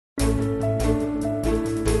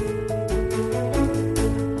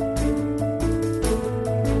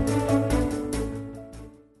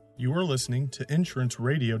for listening to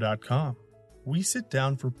InsuranceRadio.com. We sit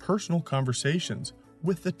down for personal conversations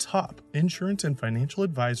with the top insurance and financial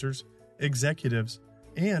advisors, executives,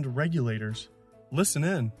 and regulators. Listen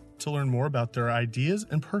in to learn more about their ideas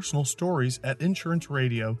and personal stories at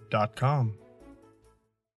InsuranceRadio.com.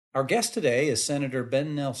 Our guest today is Senator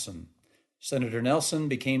Ben Nelson. Senator Nelson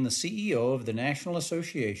became the CEO of the National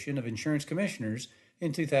Association of Insurance Commissioners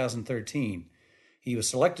in 2013. He was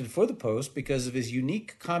selected for the post because of his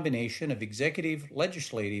unique combination of executive,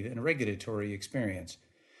 legislative, and regulatory experience.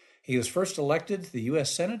 He was first elected to the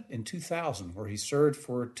U.S. Senate in 2000, where he served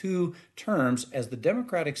for 2 terms as the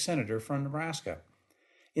Democratic senator from Nebraska.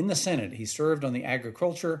 In the Senate, he served on the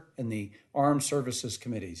Agriculture and the Armed Services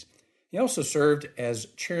Committees. He also served as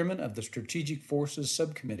chairman of the Strategic Forces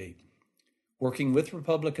Subcommittee. Working with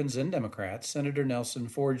Republicans and Democrats, Senator Nelson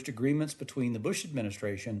forged agreements between the Bush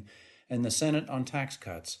administration and the Senate on tax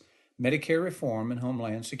cuts, Medicare reform, and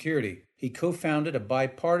Homeland Security. He co-founded a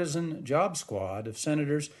bipartisan job squad of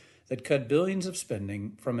senators that cut billions of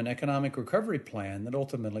spending from an economic recovery plan that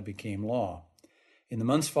ultimately became law. In the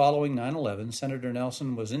months following 9/11, Senator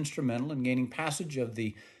Nelson was instrumental in gaining passage of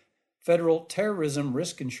the Federal Terrorism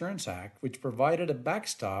Risk Insurance Act, which provided a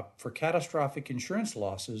backstop for catastrophic insurance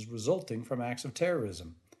losses resulting from acts of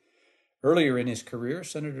terrorism. Earlier in his career,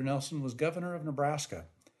 Senator Nelson was governor of Nebraska.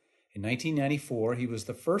 In 1994, he was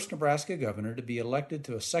the first Nebraska governor to be elected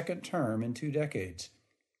to a second term in 2 decades.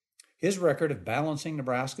 His record of balancing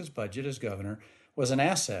Nebraska's budget as governor was an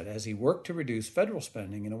asset as he worked to reduce federal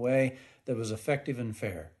spending in a way that was effective and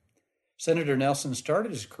fair. Senator Nelson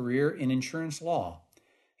started his career in insurance law.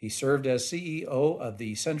 He served as CEO of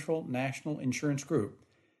the Central National Insurance Group,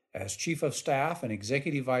 as Chief of Staff and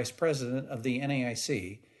Executive Vice President of the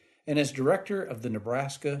NAIC, and as Director of the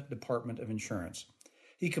Nebraska Department of Insurance.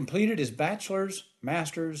 He completed his bachelor's,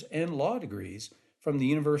 master's, and law degrees from the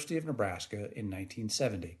University of Nebraska in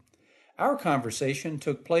 1970. Our conversation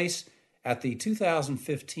took place at the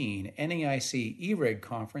 2015 NAIC E-Reg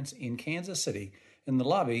Conference in Kansas City in the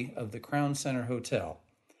lobby of the Crown Center Hotel.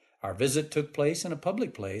 Our visit took place in a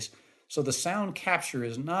public place, so the sound capture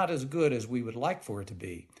is not as good as we would like for it to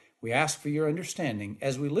be. We ask for your understanding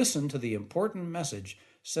as we listen to the important message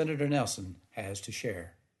Senator Nelson has to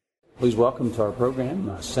share. Please welcome to our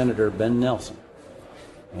program Senator Ben Nelson.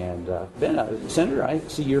 And Ben, Senator, I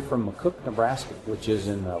see you're from McCook, Nebraska, which is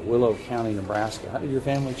in Willow County, Nebraska. How did your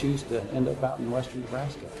family choose to end up out in western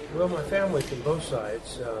Nebraska? Well, my family from both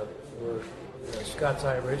sides were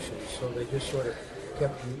Scots-Irish, and so they just sort of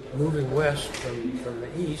kept moving west from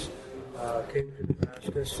the east, came to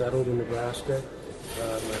Nebraska, settled in Nebraska.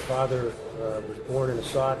 My father was born in a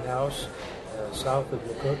sod house south of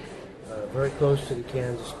McCook, very close to the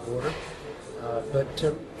Kansas border.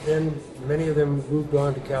 But then many of them moved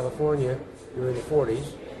on to California during the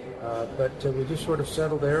 40s. But we just sort of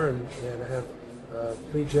settled there and have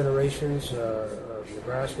 3 generations of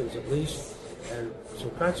Nebraskans at least. And so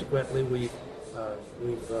consequently, we've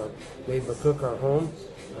made McCook our home,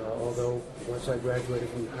 although once I graduated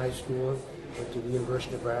from high school, went to the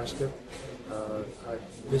University of Nebraska. I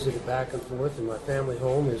visited back and forth, and my family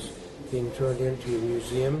home is being turned into a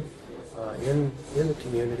museum in the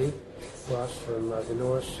community across from the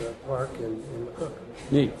Norris Park in McCook.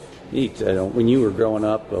 Neat. When you were growing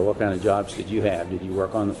up, what kind of jobs did you have? Did you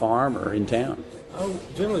work on the farm or in town? I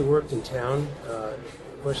generally worked in town.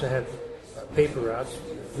 Of course, I had paper routes,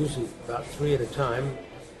 usually about 3 at a time.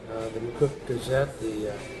 The McCook Gazette,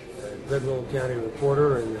 the Goodwill County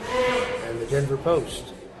Reporter, and the Denver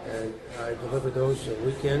Post. And I delivered those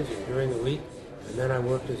weekends and during the week. And then I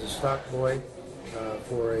worked as a stock boy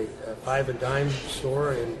for a 5 a dime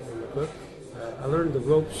store in McCook. I learned the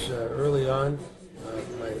ropes early on.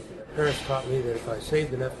 My parents taught me that if I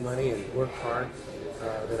saved enough money and worked hard,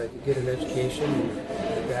 that I could get an education,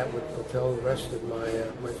 and that would propel the rest of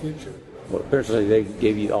my future. Well, apparently they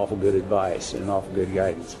gave you awful good advice and awful good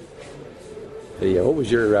guidance. What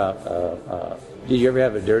was your, did you ever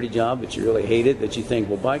have a dirty job that you really hated, that you think,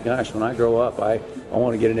 well, by gosh, when I grow up, I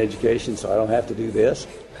want to get an education so I don't have to do this?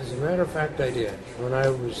 As a matter of fact, I did. When I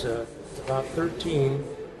was about 13,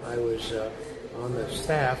 I was on the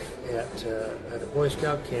staff at a Boy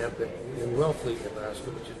Scout camp in Wellfleet, Nebraska,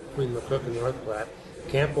 which is between McCook and North Platte,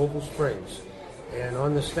 Camp Opal Springs. And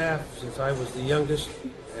on the staff, since I was the youngest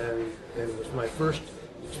and it was my first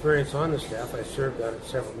experience on the staff, I served on it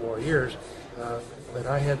several more years, but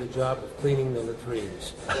I had the job of cleaning the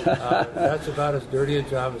latrines. That's about as dirty a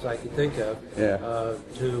job as I could think of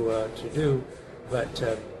to do. But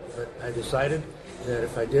I decided that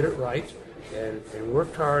if I did it right, and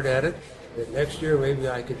worked hard at it. That next year maybe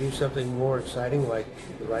I could do something more exciting like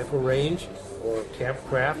the rifle range or camp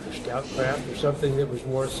craft or scout craft or something that was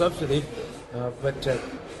more substantive. But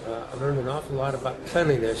I learned an awful lot about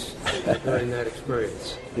cleanliness during that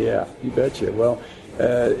experience. Yeah, you betcha. Well,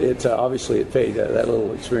 obviously it paid. That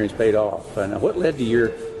little experience paid off. Now, what led to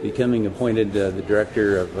your becoming appointed the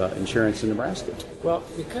director of insurance in Nebraska? Well,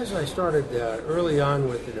 because I started early on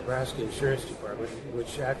with the Nebraska Insurance Department,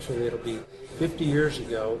 which actually it'll be 50 years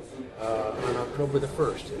ago on October the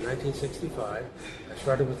 1st in 1965. I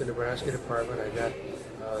started with the Nebraska Department. I got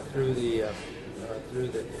through the,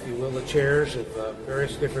 if you will, the chairs of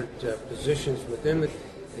various different positions within the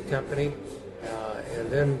company, and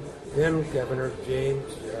then Governor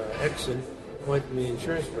James Exon appointed me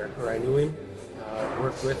insurance director. I knew him,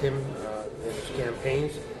 worked with him in his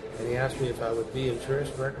campaigns, and he asked me if I would be insurance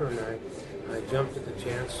director, and I jumped at the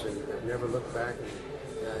chance and never looked back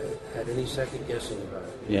and had any second guessing about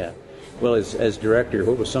it. Yeah. Well, as director,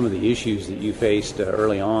 what were some of the issues that you faced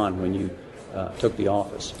early on when you took the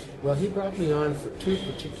office? Well, he brought me on for two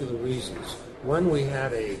particular reasons. One, we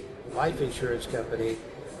had a life insurance company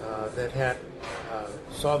that had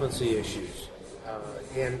solvency issues,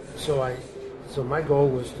 and so my goal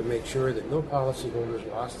was to make sure that no policyholders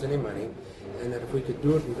lost any money, and that if we could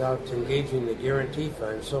do it without engaging the guarantee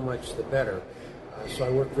fund, so much the better. So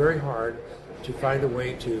I worked very hard to find a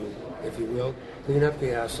way to, if you will, clean up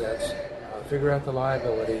the assets, figure out the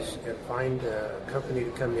liabilities, and find a company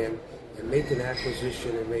to come in and make an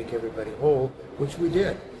acquisition and make everybody whole, which we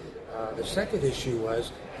did. The second issue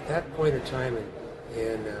was, at that point in time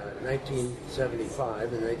in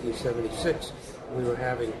 1975 and 1976, we were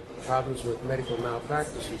having problems with medical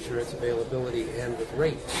malpractice insurance availability and with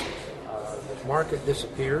rates. The market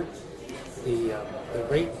disappeared. The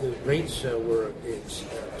rates were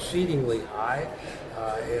exceedingly high,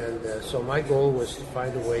 and so my goal was to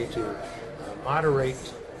find a way to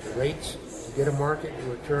moderate the rates, to get a market in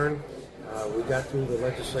return. We got through the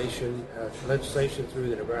legislation through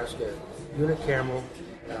the Nebraska unicameral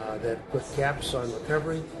that put caps on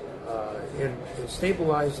recovery and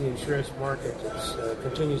stabilized the insurance market. It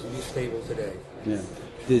continues to be stable today. Yeah.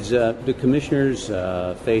 Do commissioners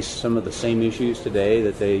face some of the same issues today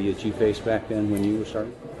that you faced back then when you were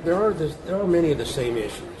starting? There are many of the same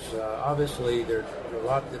issues. Obviously, there are a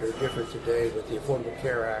lot that are different today with the Affordable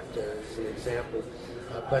Care Act as an example.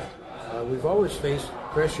 But we've always faced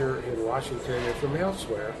pressure in Washington and from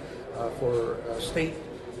elsewhere for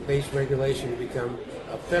state-based regulation to become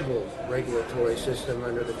a federal regulatory system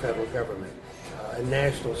under the federal government, a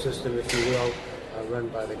national system, if you will, run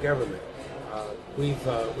by the government. We've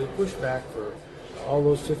pushed back for all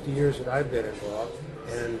those 50 years that I've been involved,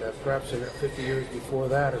 and perhaps in 50 years before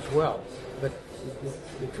that as well. But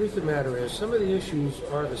the truth of the matter is, some of the issues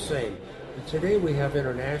are the same. But today we have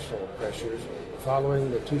international pressures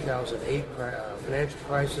following the 2008 financial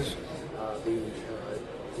crisis,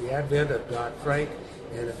 the advent of Dodd-Frank,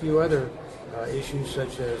 and a few other issues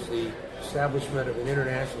such as the establishment of an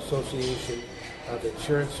international association of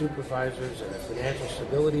insurance supervisors and a financial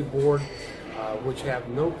stability board, which have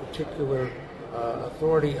no particular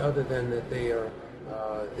authority other than that they're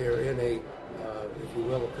in a, if you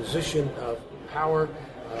will, a position of power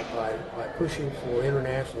by pushing for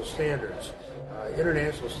international standards.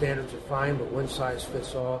 International standards are fine, but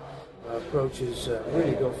one-size-fits-all approaches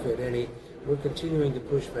really don't fit any. We're continuing to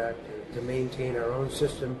push back to maintain our own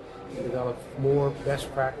system, to develop more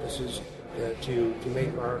best practices to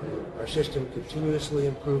make our system continuously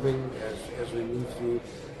improving as we move through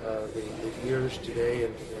the years today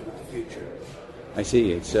and the future. I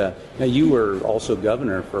see. It's now you were also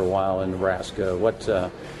governor for a while in Nebraska. What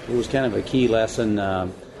was kind of a key lesson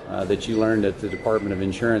that you learned at the Department of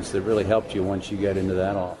Insurance that really helped you once you got into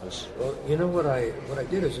that office? Well, you know what I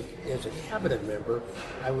did as a cabinet member,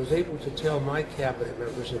 I was able to tell my cabinet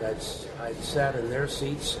members that I'd sat in their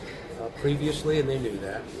seats previously, and they knew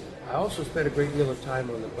that. I also spent a great deal of time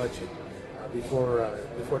on the budget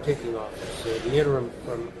before taking office. The interim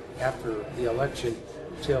from after the election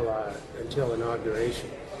until inauguration,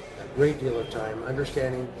 a great deal of time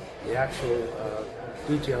understanding the actual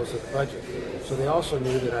details of the budget. So they also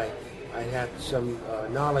knew that I had some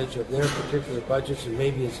knowledge of their particular budgets, and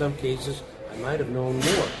maybe in some cases I might have known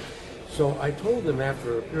more. So I told them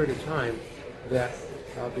after a period of time that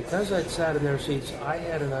because I'd sat in their seats, I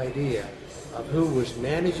had an idea of who was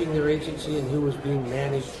managing their agency and who was being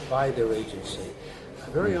managed by their agency.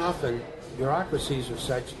 Very often, bureaucracies are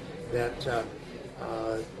such that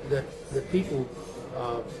that people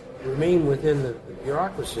remain within the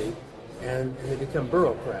bureaucracy and they become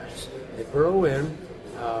bureaucrats. They burrow in.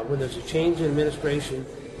 When there's a change in administration,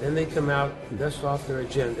 Then they come out, dust off their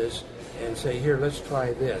agendas, and say, here, let's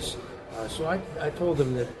try this. So I told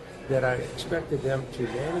them that I expected them to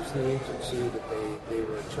manage the agency that they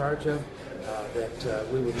were in charge of, that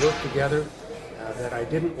we would work together, that I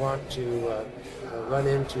didn't want to run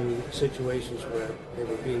into situations where they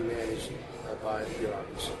were being managed by the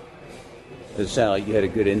bureaucracy. It sounded like you had a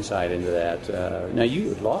good insight into that. Now, you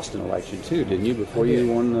had lost an election, too, didn't you, before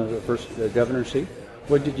you won the first governor seat?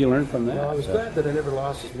 What did you learn from that? Well, I was glad that I never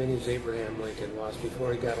lost as many as Abraham Lincoln lost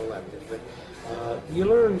before he got elected. But you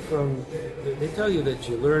learn from, they tell you that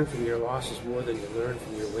you learn from your losses more than you learn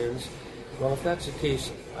from your wins. Well, if that's the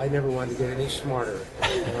case, I never wanted to get any smarter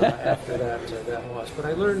after that loss. But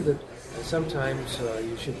I learned that sometimes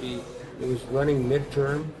you should be, it was running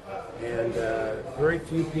midterm, and very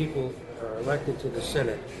few people are elected to the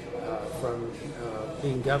Senate from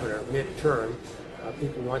being governor midterm.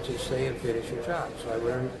 People want you to stay and finish your job. So I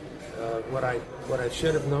learned what I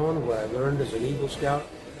should have known, what I learned as an Eagle Scout,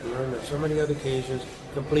 and learned on so many other occasions,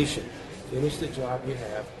 completion. Finish the job you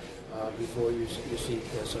have before you seek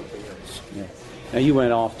something else. Yeah. Now you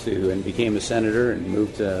went off to and became a senator and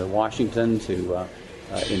moved to Washington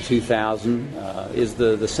in 2000. Is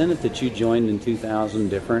the Senate that you joined in 2000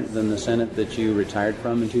 different than the Senate that you retired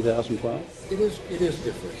from in 2012? It is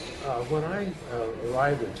different. When I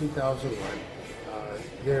arrived in 2001,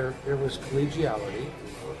 there was collegiality,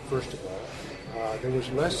 first of all. There was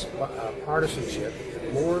less partisanship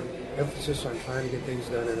and more emphasis on trying to get things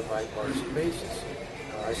done on a bipartisan basis.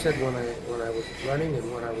 I said when I was running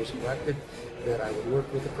and when I was elected that I would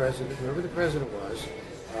work with the president, whoever the president was,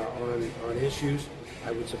 on issues.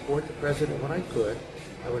 I would support the president when I could.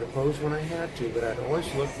 I would oppose when I had to, but I'd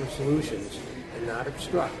always look for solutions and not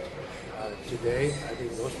obstruct. Today, I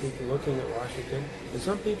think most people looking at Washington, and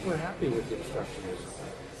some people are happy with the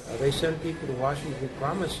obstructionism. They send people to Washington who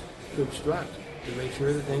promise to obstruct to make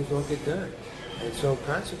sure that things don't get done. And so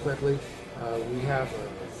consequently, we have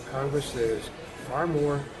a Congress that is far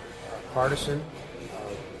more partisan,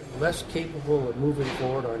 less capable of moving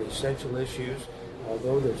forward on essential issues,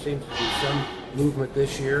 although there seems to be some movement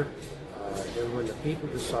this year. And when the people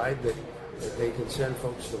decide that they can send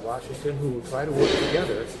folks to Washington who will try to work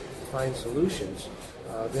together to find solutions,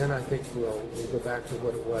 then I think we'll go back to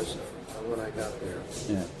what it was when I got there.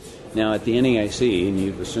 Yeah. Now at the NAIC, and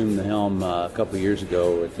you've assumed the helm a couple of years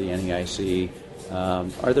ago at the NAIC,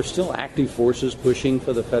 are there still active forces pushing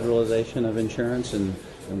for the federalization of insurance and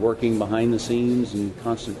working behind the scenes and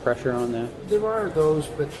constant pressure on that? There are those,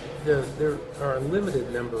 but there are a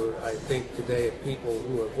limited number, I think, today of people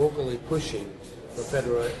who are vocally pushing for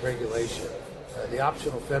federal regulation. The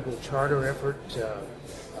optional federal charter effort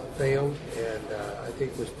failed and I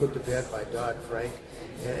think was put to bed by Dodd-Frank.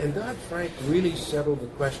 And Dodd-Frank really settled the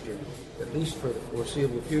question, at least for the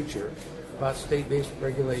foreseeable future, about state-based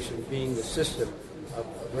regulation being the system of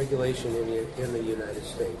regulation in the United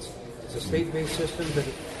States. It's a state-based system, but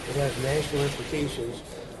it has national implications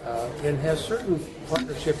and has certain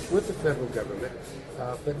partnerships with the federal government,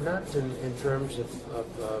 but not in terms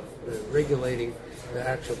of regulating the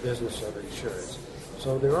actual business of insurance.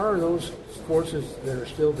 So there are those forces that are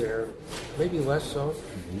still there, maybe less so.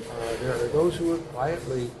 There are those who are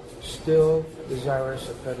quietly still desirous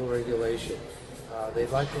of federal regulation. They'd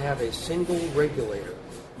like to have a single regulator.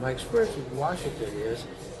 My experience with Washington is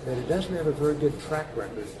that it doesn't have a very good track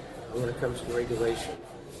record when it comes to regulation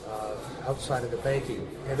outside of the banking.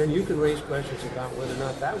 And then you can raise questions about whether or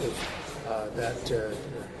not that was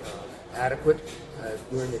adequate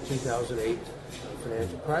during the 2008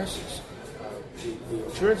 financial crisis. The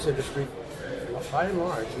insurance industry, by and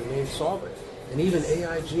large, remains solvent. And even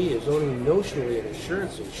AIG is only notionally an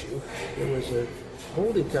insurance issue. It was a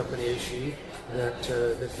holding company issue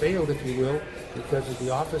that failed, if you will, because of the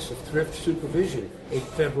Office of Thrift Supervision, a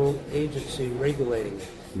federal agency regulating it.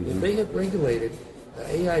 If they had regulated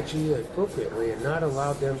AIG appropriately and not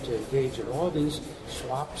allowed them to engage in all these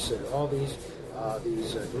swaps and all these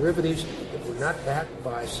derivatives that were not backed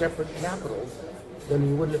by separate capital, then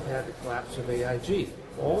you wouldn't have had the collapse of AIG.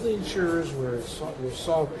 All the insurers were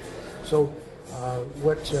solvent. So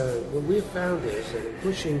what we have found is that in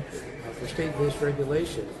pushing for state-based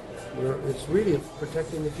regulation, it's really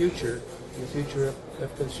protecting the future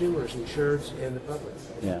of consumers, insureds, and the public.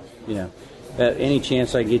 Yeah. Any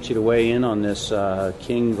chance I get you to weigh in on this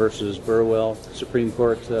King versus Burwell Supreme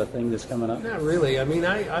Court thing that's coming up? Not really. I mean,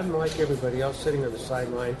 I'm like everybody else, sitting on the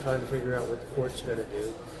sideline trying to figure out what the court's going to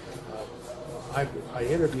do. I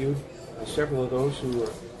interviewed several of those who were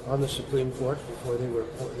on the Supreme Court before they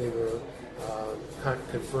were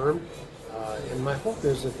confirmed, and my hope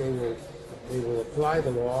is that they will apply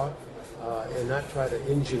the law and not try to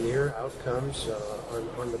engineer outcomes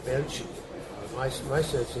on the bench. My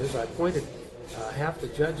sense is I appointed half the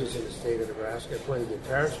judges in the state of Nebraska. I appointed the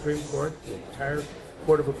entire Supreme Court, the entire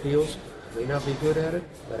Court of Appeals. May not be good at it,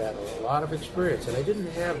 but I had a lot of experience. And I didn't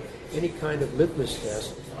have any kind of litmus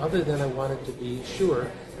test other than I wanted to be sure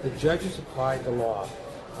the judges applied the law.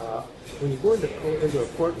 When you go into a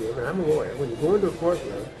courtroom, and I'm a lawyer, when you go into a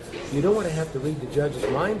courtroom, you don't want to have to read the judge's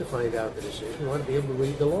mind to find out the decision. You want to be able to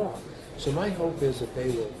read the law. So my hope is that they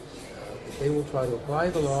will try to apply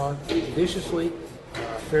the law judiciously,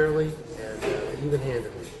 fairly, and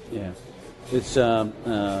even-handedly. Yeah. It's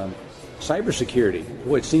cybersecurity.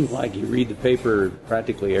 Boy, it seems like you read the paper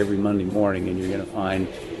practically every Monday morning and you're going to find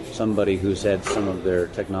somebody who's had some of their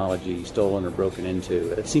technology stolen or broken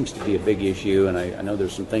into. It seems to be a big issue, and I know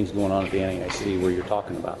there's some things going on at the NAIC where you're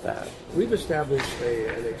talking about that. We've established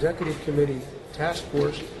an executive committee task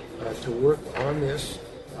force to work on this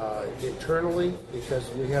internally, because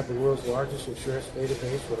we have the world's largest insurance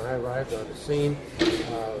database. When I arrived on the scene,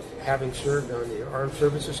 having served on the Armed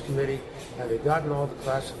Services Committee, having gotten all the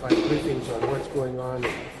classified briefings on what's going on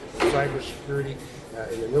in cybersecurity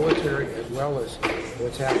in the military, as well as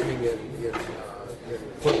what's happening in the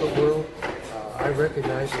corporate world, I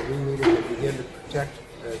recognized that we needed to begin to protect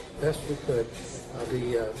as best we could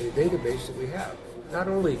the database that we have, not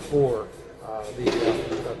only for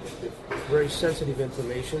the very sensitive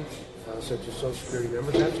information, such as Social Security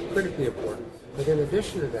numbers. That's critically important. But in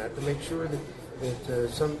addition to that, to make sure that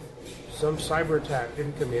some cyber attack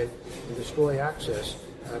didn't come in and destroy access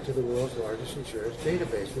to the world's largest insurance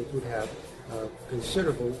database, which would have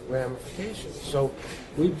considerable ramifications. So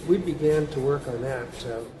we began to work on that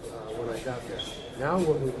when I got there. Now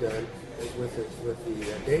what we've done is with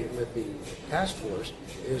the task force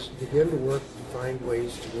is begin to work to find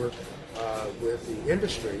ways to work with the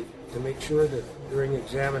industry to make sure that during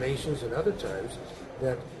examinations and other times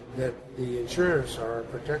that the insurers are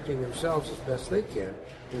protecting themselves as best they can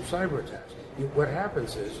from cyber attacks. What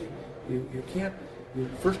happens is you can't. The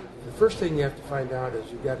first thing you have to find out is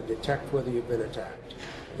you've got to detect whether you've been attacked.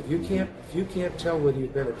 If you can't tell whether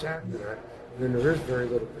you've been attacked or not, then there is very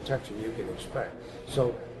little protection you can expect.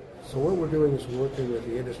 So what we're doing is working with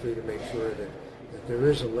the industry to make sure that there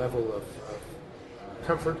is a level of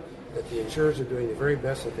comfort that the insurers are doing the very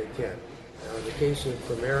best that they can. Now, in the case of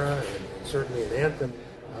Premera and certainly in Anthem,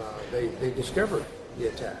 they discovered the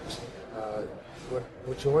attacks.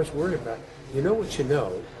 What you always worry about, you know what you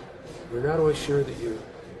know. You're not always sure that you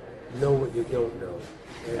know what you don't know.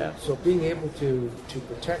 And so being able to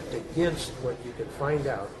protect against what you can find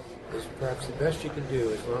out is perhaps the best you can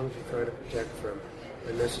do, as long as you try to protect from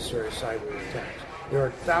unnecessary cyber attacks. There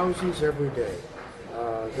are thousands every day.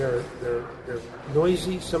 They're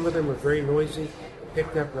noisy. Some of them are very noisy,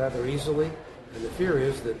 picked up rather easily. And the fear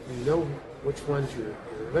is that you know which ones you're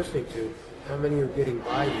listening to, how many are getting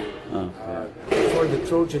by you. For the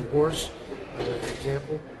Trojan horse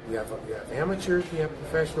example, you have amateurs, you have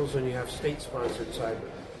professionals, and you have state-sponsored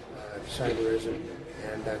cyberism,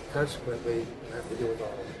 and consequently you have to deal with all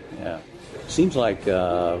of them. Yeah. Seems like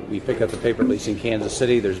we pick up the paper, at least in Kansas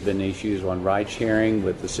City, there's been issues on ride sharing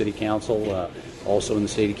with the city council. Also in the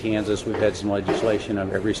state of Kansas, we've had some legislation.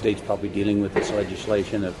 Every state's probably dealing with this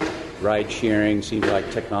legislation of ride sharing. Seems like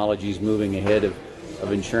technology is moving ahead of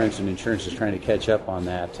insurance, and insurance is trying to catch up on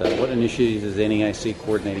that. What initiatives is the NAIC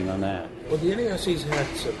coordinating on that? Well, the NAIC's had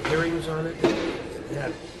some hearings on it. It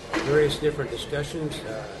had various different discussions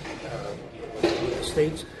with the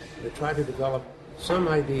states to try to develop some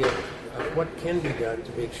idea of what can be done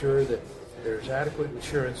to make sure that there's adequate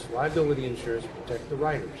insurance, liability insurance, to protect the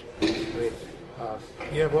riders. I mean,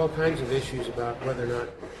 you have all kinds of issues about whether or not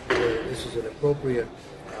this is an appropriate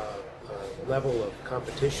level of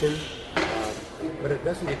competition, but it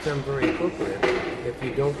doesn't become very appropriate if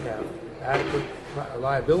you don't have adequate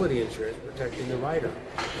liability insurance protecting the rider.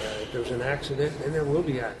 If there's an accident, and there will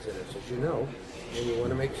be accidents, as you know, and you want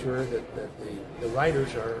to make sure that the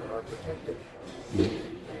riders are protected.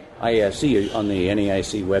 I see on the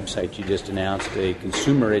NAIC website you just announced a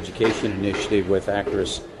consumer education initiative with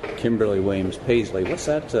actress Kimberly Williams Paisley. What's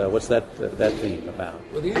that theme about?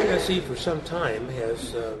 Well, the NAIC for some time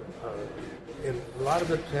has, and a lot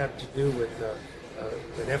of it had to do with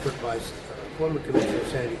an effort by former Commissioner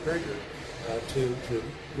Sandy Prager to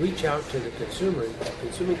reach out to the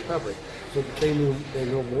consuming public, so that they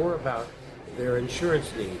know more about their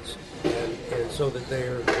insurance needs, and so that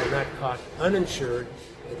they're not caught uninsured,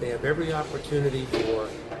 that they have every opportunity for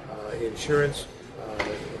insurance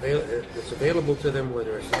it's available to them,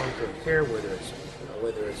 whether it's long-term care, whether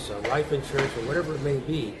it's life insurance, or whatever it may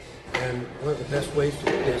be. And one of the best ways to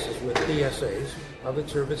do this is with PSAs, public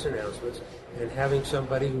service announcements, and having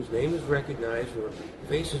somebody whose name is recognized or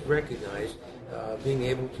face is recognized, being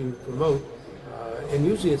able to promote. And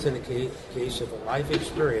usually it's in a case of a life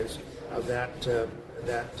experience of that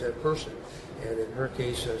person. And in her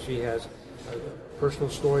case, she has a personal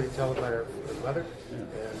story to tell about her mother.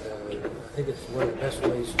 And I think it's one of the best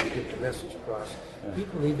ways to get the message across.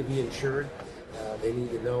 People need to be insured. They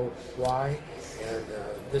need to know why. And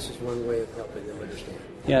this is one way of helping them understand.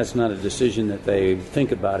 Yeah, it's not a decision that they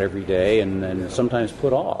think about every day and sometimes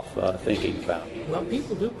put off thinking about. Well,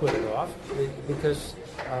 people do put it off because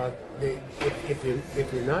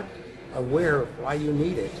if you're not aware of why you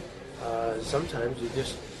need it, sometimes you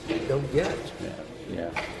just don't get it. Yeah.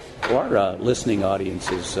 Well, our listening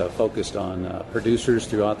audience is focused on producers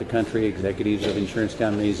throughout the country, executives of insurance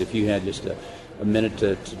companies. If you had just a minute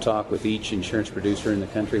to talk with each insurance producer in the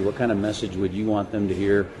country, what kind of message would you want them to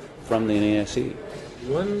hear from the NAIC?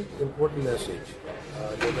 One important message,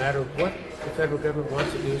 no matter what the federal government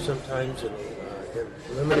wants to do sometimes in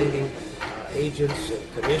eliminating agents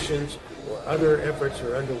and commissions or other efforts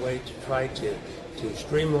are underway to try to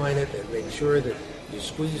streamline it and make sure that you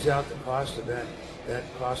squeeze out the cost of that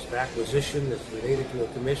cost of acquisition that's related to a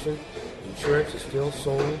commission. Insurance is still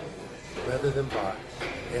sold rather than bought.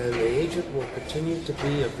 And the agent will continue to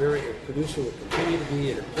be a producer will continue to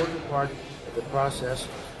be an important part of the process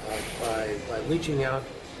by reaching out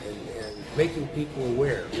and making people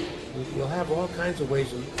aware. You'll have all kinds of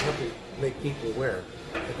ways of helping make people aware,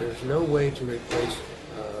 but there's no way to replace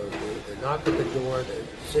the knock at the door, the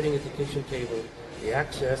sitting at the kitchen table, the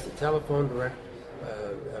access, the telephone direct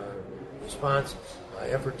response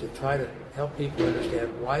effort to try to help people understand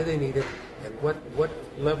why they need it and what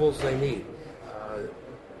levels they need.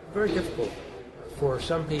 Very difficult for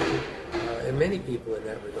some people and many people in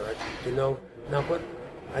that regard to know, now what,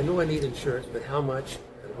 I know I need insurance, but how much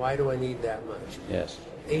and why do I need that much? Yes.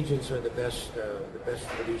 Agents are the best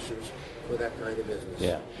producers for that kind of business.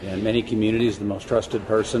 Yeah. In many communities, the most trusted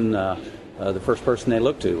person, the first person they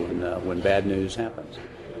look to when bad news happens.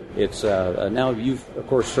 It's now you've of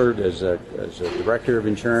course served as a director of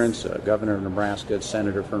insurance, governor of Nebraska,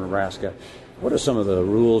 senator from Nebraska. What are some of the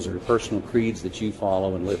rules or personal creeds that you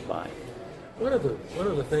follow and live by? One of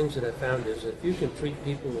the things that I found is that if you can treat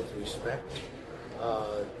people with respect,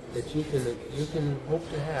 that you can hope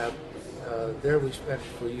to have their respect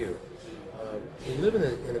for you. We live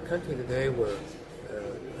in a country today where,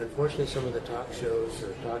 unfortunately, some of the talk shows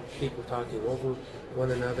are people talking over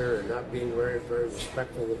one another and not being very, very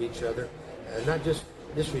respectful of each other, and not just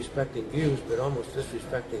disrespecting views, but almost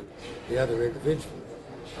disrespecting the other individual.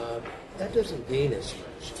 That doesn't gain us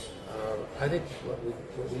much. I think what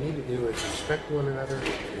we need to do is respect one another,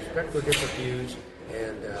 respect their different views,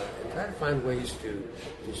 and try to find ways to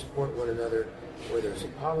support one another, whether it's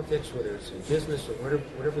in politics, whether it's in business, or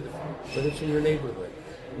whether it's in your neighborhood.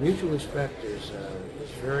 Mutual respect is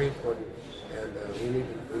very important, and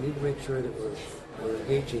we need to make sure that we're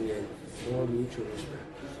engaging in more mutual respect.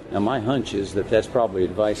 Now, my hunch is that that's probably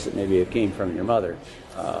advice that maybe it came from your mother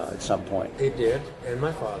at some point. It did, and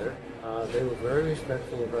my father. They were very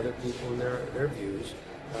respectful of other people and their views,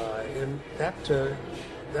 and that's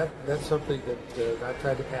something that I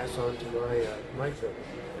tried to pass on to my children.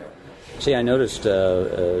 See, I noticed doing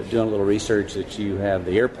a little research that you have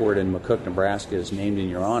the airport in McCook, Nebraska is named in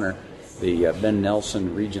your honor, the Ben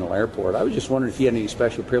Nelson Regional Airport. I was just wondering if you had any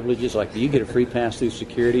special privileges, like do you get a free pass through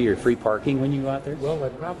security or free parking when you go out there? Well, I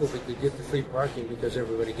probably could get the free parking because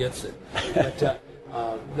everybody gets it. But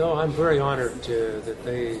no, I'm very honored that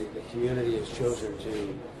the community has chosen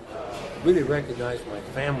to really recognize my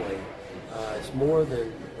family. It's more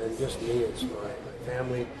than just me. It's my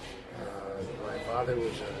family. My father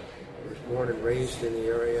was born and raised in the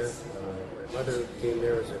area. My mother came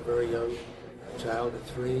there as a very young child at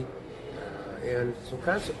 3. And so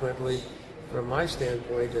consequently, from my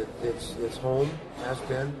standpoint, it's home, has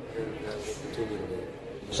been, and will continue to be.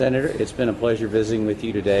 Senator, it's been a pleasure visiting with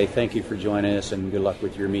you today. Thank you for joining us, and good luck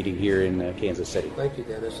with your meeting here in Kansas City. Thank you,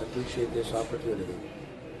 Dennis. I appreciate this opportunity.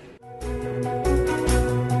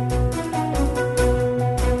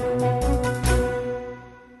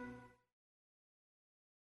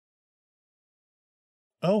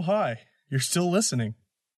 Oh, hi. You're still listening.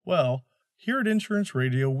 Well, here at Insurance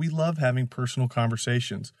Radio, we love having personal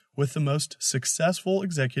conversations with the most successful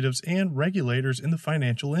executives and regulators in the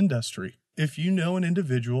financial industry. If you know an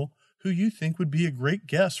individual who you think would be a great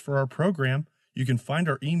guest for our program, you can find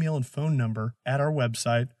our email and phone number at our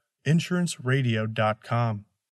website, insuranceradio.com.